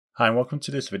Hi and welcome to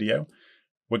this video.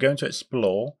 We're going to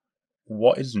explore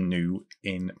what is new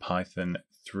in Python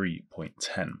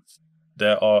 3.10.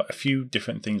 There are a few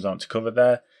different things I want to cover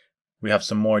there. We have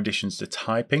some more additions to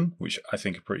typing, which I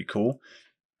think are pretty cool.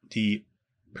 The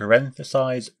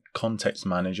Parenthesized context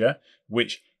manager,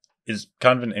 which is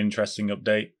kind of an interesting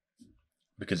update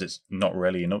because it's not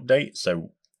really an update,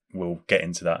 so we'll get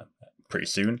into that pretty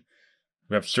soon.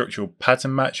 We have structural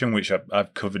pattern matching, which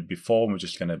I've covered before, and we're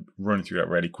just going to run through that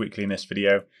really quickly in this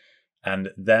video. And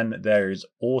then there is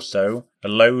also a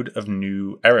load of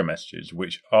new error messages,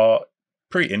 which are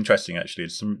pretty interesting actually.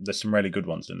 There's some really good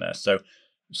ones in there.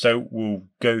 So we'll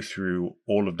go through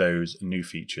all of those new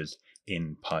features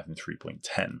in Python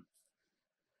 3.10.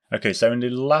 Okay, so in the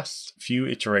last few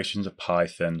iterations of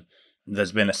Python,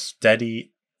 there's been a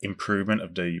steady improvement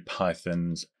of the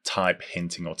Python's type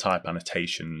hinting or type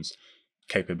annotations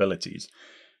capabilities.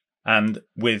 And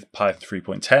with Python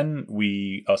 3.10,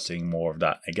 we are seeing more of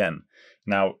that again.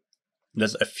 Now,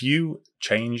 there's a few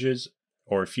changes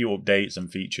or a few updates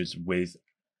and features with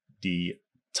the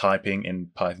typing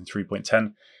in Python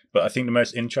 3.10, but I think the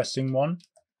most interesting one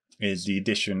is the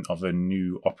addition of a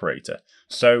new operator.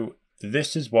 So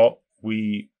this is what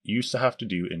we used to have to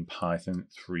do in Python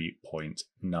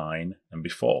 3.9 and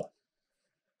before.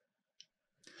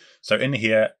 So in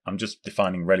here, I'm just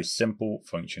defining a really simple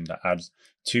function that adds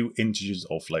two integers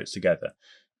or floats together.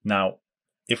 Now,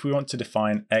 if we want to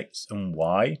define x and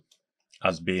y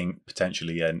as being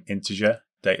potentially an integer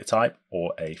data type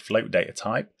or a float data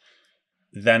type,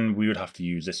 then we would have to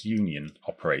use this union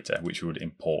operator, which we would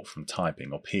import from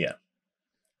typing up here.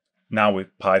 Now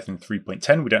with Python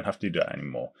 3.10, we don't have to do that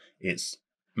anymore. It's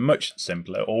much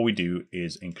simpler. All we do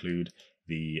is include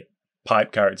the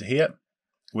pipe character here,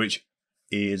 which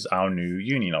is our new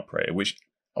union operator, which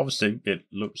obviously it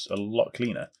looks a lot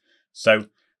cleaner. So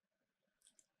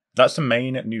that's the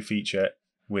main new feature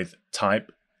with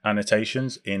type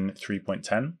annotations in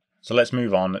 3.10. So let's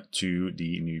move on to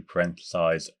the new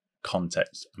parenthesized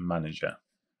context manager.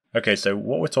 Okay, so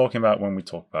what we're talking about when we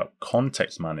talk about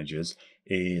context managers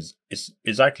is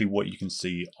exactly what you can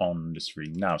see on the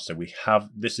screen now. So we have,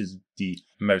 this is the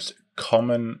most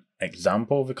common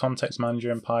example of a context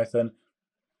manager in Python.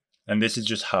 And this is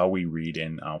just how we read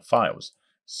in our files.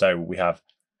 So we have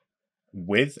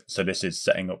with, so this is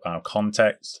setting up our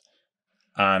context.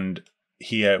 And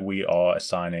here we are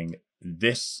assigning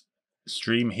this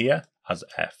stream here as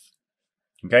F.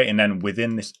 Okay, and then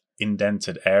within this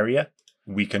indented area,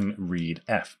 we can read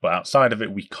F, but outside of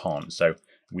it, we can't. So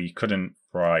we couldn't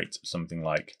write something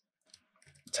like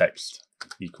text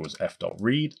equals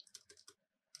f.read,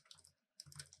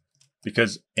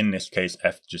 because in this case,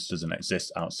 F just doesn't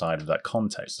exist outside of that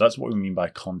context. So that's what we mean by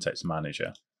context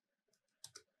manager.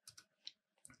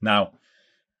 Now,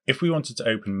 if we wanted to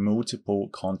open multiple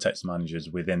context managers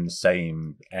within the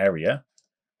same area,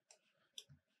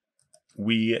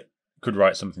 we could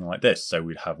write something like this. So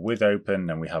we'd have with open,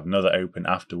 and we have another open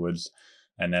afterwards,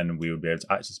 and then we would be able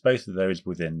to access both of those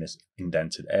within this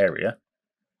indented area.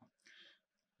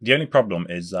 The only problem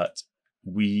is that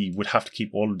we would have to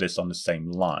keep all of this on the same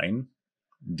line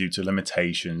due to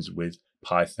limitations with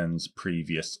Python's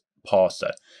previous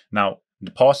parser. Now, the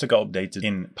parser got updated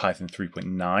in Python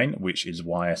 3.9, which is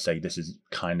why I say this is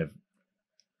kind of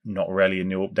not really a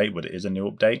new update, but it is a new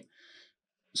update.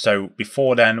 So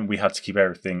before then, we had to keep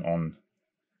everything on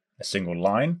a single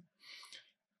line.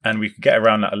 And we could get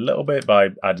around that a little bit by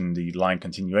adding the line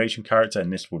continuation character,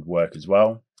 and this would work as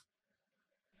well.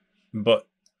 But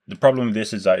the problem with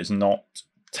this is that it's not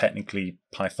technically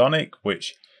Pythonic,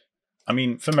 which, I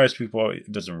mean, for most people,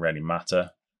 it doesn't really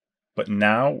matter. But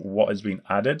now what has been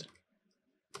added,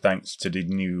 thanks to the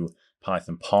new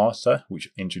Python parser,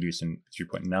 which introduced in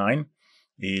 3.9,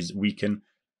 is we can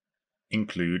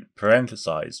include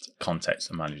parenthesized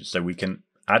context managers. So we can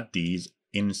add these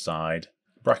inside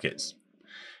brackets.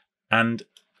 And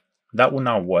that will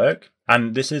now work.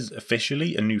 And this is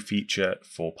officially a new feature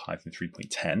for Python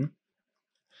 3.10.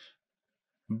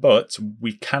 But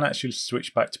we can actually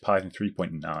switch back to Python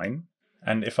 3.9.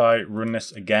 And if I run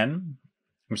this again,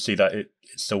 we see that it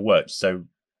still works. So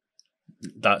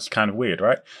that's kind of weird,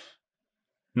 right?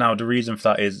 Now, the reason for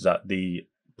that is that the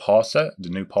parser, the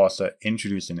new parser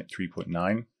introduced in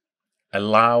 3.9,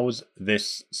 allows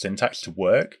this syntax to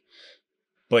work,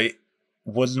 but it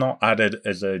was not added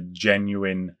as a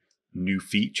genuine new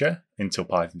feature until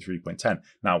Python 3.10.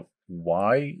 Now,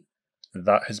 why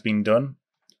that has been done,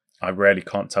 I really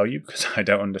can't tell you because I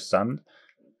don't understand.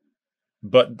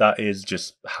 But that is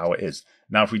just how it is.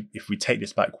 Now, if we take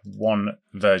this back one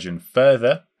version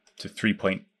further to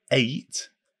 3.8,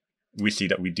 we see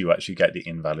that we do actually get the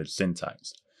invalid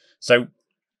syntax. So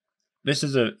this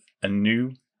is a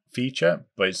new feature,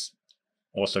 but it's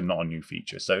also not a new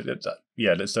feature. So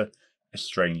that's a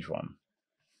strange one.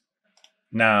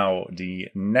 Now, the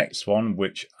next one,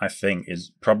 which I think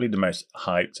is probably the most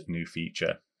hyped new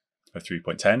feature of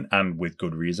 3.10, and with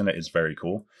good reason, it is very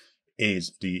cool,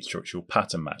 is the structural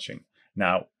pattern matching.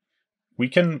 Now, we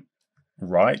can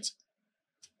write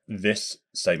this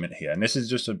statement here, and this is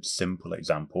just a simple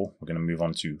example. We're going to move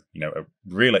on to a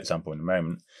real example in a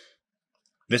moment.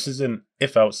 This is an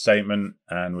if-else statement,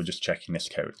 and we're just checking this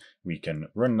code. We can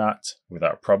run that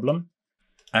without a problem.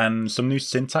 And some new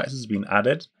syntax has been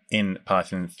added in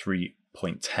Python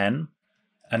 3.10,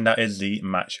 and that is the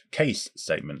match case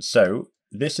statement. So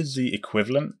this is the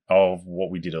equivalent of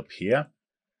what we did up here,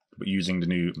 but using the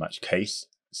new match case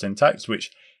syntax,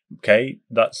 which, okay,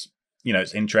 that's,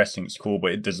 it's interesting, it's cool,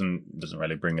 but it doesn't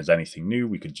really bring us anything new.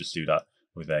 We could just do that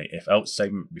with a if-else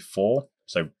statement before,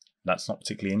 so that's not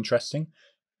particularly interesting.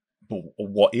 But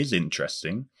what is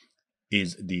interesting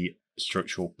is the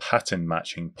structural pattern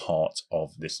matching part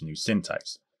of this new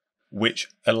syntax, which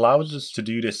allows us to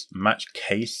do this match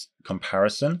case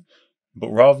comparison, but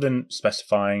rather than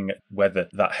specifying whether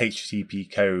that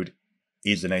HTTP code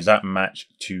is an exact match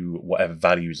to whatever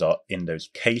values are in those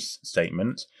case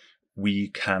statements, we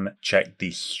can check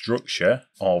the structure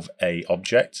of a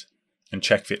object and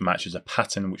check if it matches a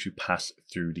pattern which we pass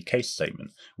through the case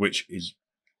statement, which is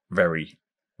very,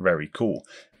 very cool.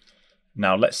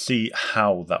 Now let's see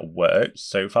how that works.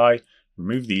 So if I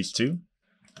remove these two,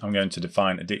 I'm going to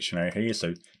define a dictionary here.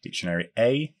 So dictionary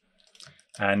A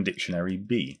and dictionary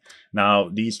B. Now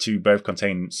these two both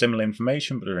contain similar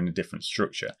information, but they're in a different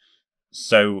structure.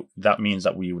 So that means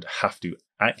that we would have to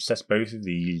access both of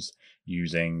these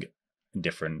using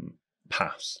different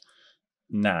paths.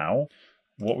 Now,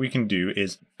 what we can do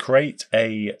is create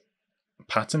a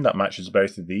pattern that matches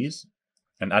both of these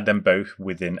and add them both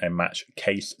within a match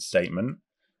case statement.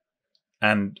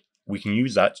 And we can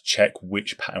use that to check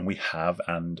which pattern we have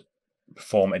and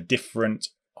perform a different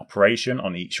operation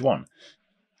on each one.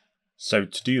 So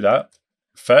to do that,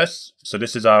 first, so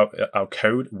this is our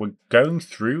code. We're going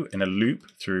through in a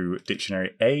loop through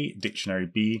dictionary A, dictionary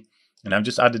B, and I've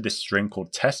just added this string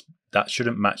called test. That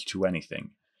shouldn't match to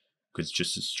anything because it's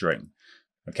just a string.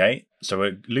 Okay, so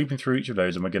we're looping through each of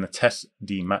those and we're going to test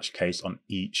the match case on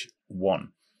each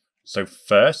one. So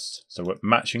first, so we're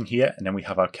matching here, and then we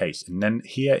have our case, and then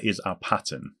here is our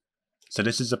pattern. So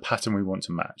this is a pattern we want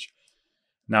to match.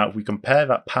 Now, if we compare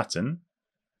that pattern,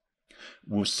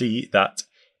 we'll see that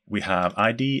we have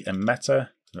ID and meta,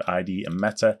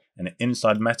 and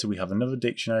inside meta we have another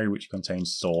dictionary which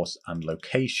contains source and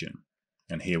location.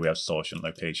 And here we have source and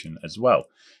location as well.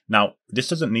 Now, this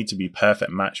doesn't need to be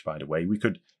perfect match, by the way.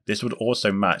 This would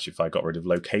also match if I got rid of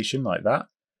location like that.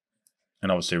 And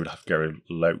obviously we'd have to get rid of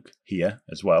loc here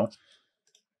as well.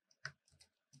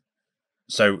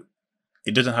 So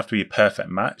it doesn't have to be a perfect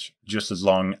match, just as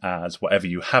long as whatever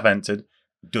you have entered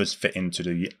does fit into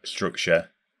the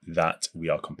structure that we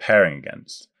are comparing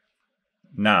against.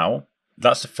 Now,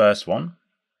 that's the first one.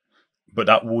 But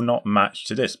that will not match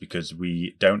to this because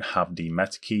we don't have the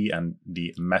meta key and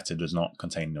the meta does not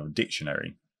contain no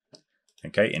dictionary,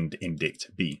 okay, in dict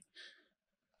B.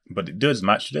 But it does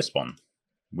match to this one,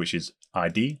 which is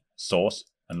ID, source,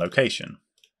 and location.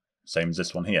 Same as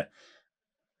this one here.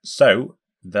 So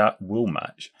that will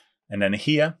match. And then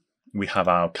here we have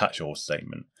our catch-all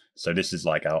statement. So this is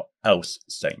like our else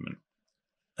statement.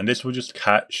 And this will just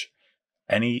catch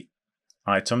any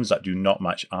items that do not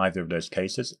match either of those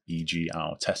cases, e.g.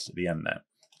 our test at the end there.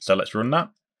 So let's run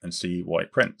that and see what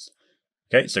it prints.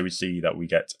 Okay, so we see that we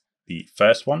get the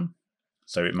first one.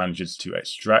 So it manages to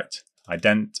extract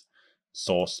ident,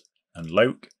 source, and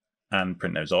loc, and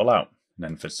print those all out. And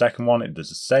then for the second one, it does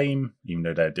the same, even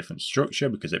though they're a different structure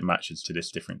because it matches to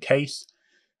this different case.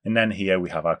 And then here we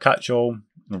have our catch-all,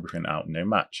 and we print out no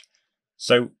match.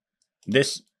 So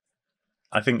this,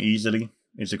 I think, easily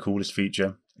is the coolest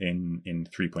feature in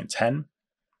 3.10,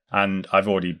 and I've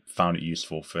already found it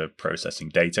useful for processing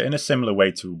data in a similar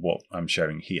way to what I'm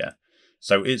showing here.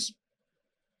 So it's,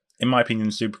 in my opinion,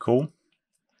 super cool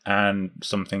and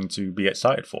something to be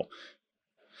excited for.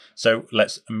 So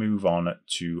let's move on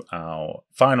to our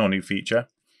final new feature,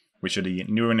 which are the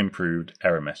new and improved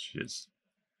error messages.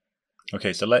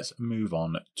 Okay, so let's move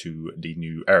on to the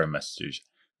new error message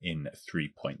in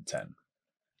 3.10.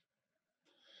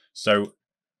 So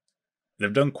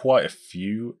they've done quite a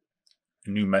few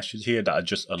new messages here that are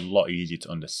just a lot easier to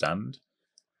understand.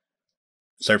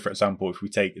 So for example, if we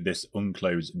take this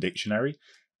unclosed dictionary,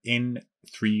 in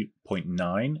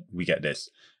 3.9, we get this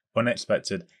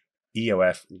unexpected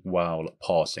EOF while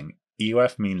parsing.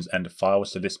 EOF means end of file,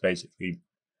 so this basically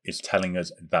is telling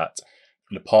us that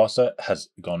the parser has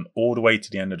gone all the way to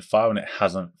the end of the file and it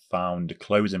hasn't found the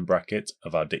closing bracket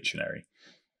of our dictionary.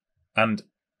 And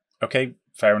okay,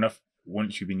 fair enough.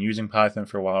 Once you've been using Python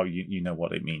for a while, you know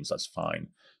what it means. That's fine.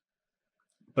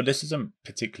 But this isn't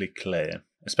particularly clear,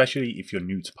 especially if you're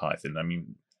new to Python. I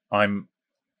mean, I'm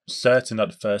certain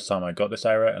that the first time I got this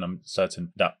error, and I'm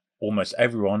certain that almost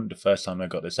everyone, the first time they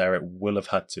got this error, will have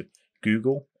had to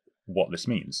Google what this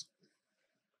means.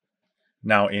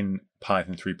 Now in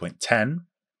Python 3.10,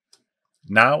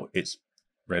 now it's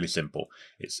really simple.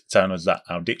 It's telling us that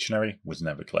our dictionary was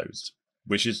never closed,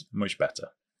 which is much better.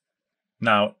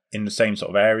 Now in the same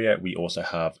sort of area, we also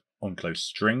have unclosed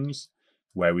strings,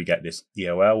 where we get this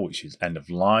EOL, which is end of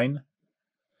line.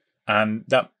 And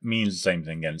that means the same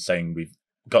thing again, saying we've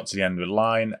got to the end of the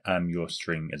line and your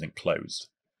string isn't closed.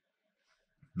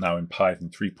 Now in Python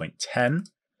 3.10,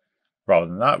 rather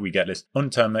than that, we get this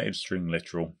unterminated string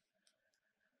literal.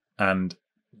 And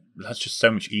that's just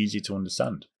so much easier to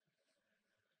understand.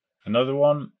 Another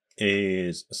one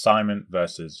is assignment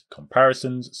versus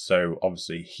comparisons. So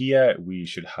obviously here we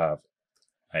should have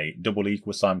a double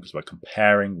equal sign because we're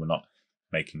comparing, we're not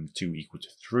making 2 equal to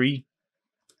 3.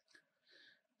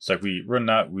 So if we run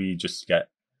that, we just get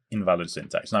invalid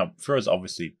syntax. Now, for us,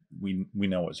 obviously, we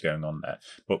know what's going on there,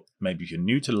 but maybe if you're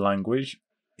new to the language,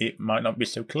 it might not be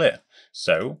so clear.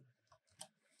 So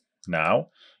now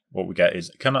what we get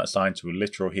is cannot assign to a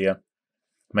literal here.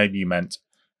 Maybe you meant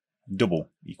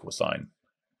double equal sign,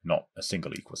 not a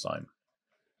single equal sign.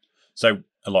 So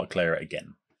a lot clearer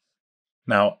again.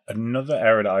 Now, another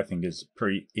error that I think is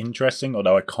pretty interesting,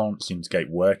 although I can't seem to get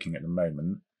working at the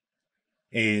moment,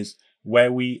 is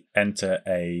where we enter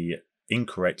a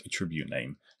incorrect attribute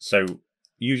name. So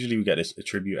usually we get this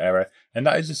attribute error, and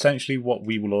that is essentially what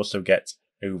we will also get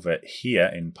over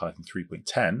here in Python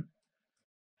 3.10.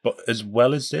 But as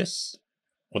well as this,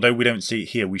 although we don't see it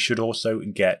here, we should also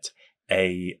get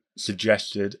a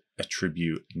suggested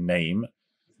attribute name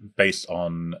based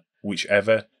on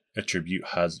whichever attribute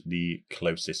has the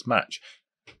closest match.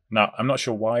 Now, I'm not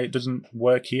sure why it doesn't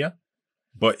work here,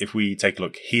 but if we take a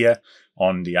look here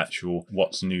on the actual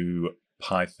What's New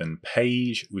Python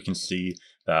page, we can see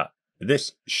that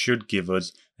this should give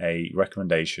us a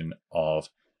recommendation of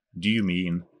do you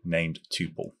mean named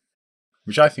tuple,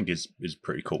 which I think is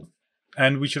pretty cool.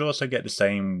 And we should also get the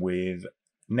same with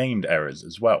named errors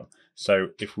as well. So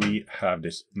if we have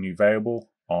this new variable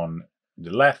on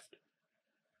the left,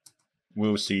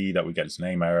 we'll see that we get this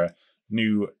name error.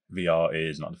 New VR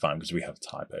is not defined because we have a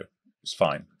typo. It's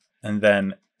fine. And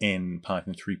then in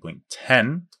Python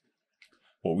 3.10,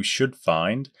 what we should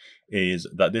find is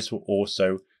that this will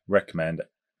also recommend,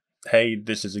 hey,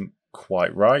 this isn't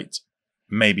quite right.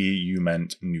 Maybe you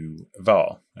meant new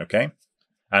var, okay?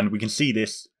 And we can see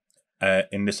this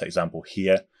in this example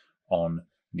here on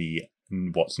the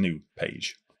What's New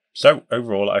page. So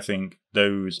overall, I think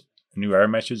those new error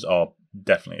messages are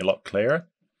definitely a lot clearer,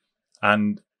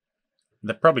 and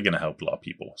they're probably going to help a lot of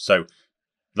people. So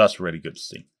that's really good to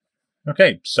see.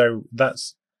 Okay, so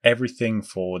that's everything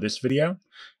for this video.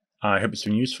 I hope it's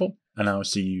been useful, and I'll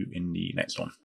see you in the next one.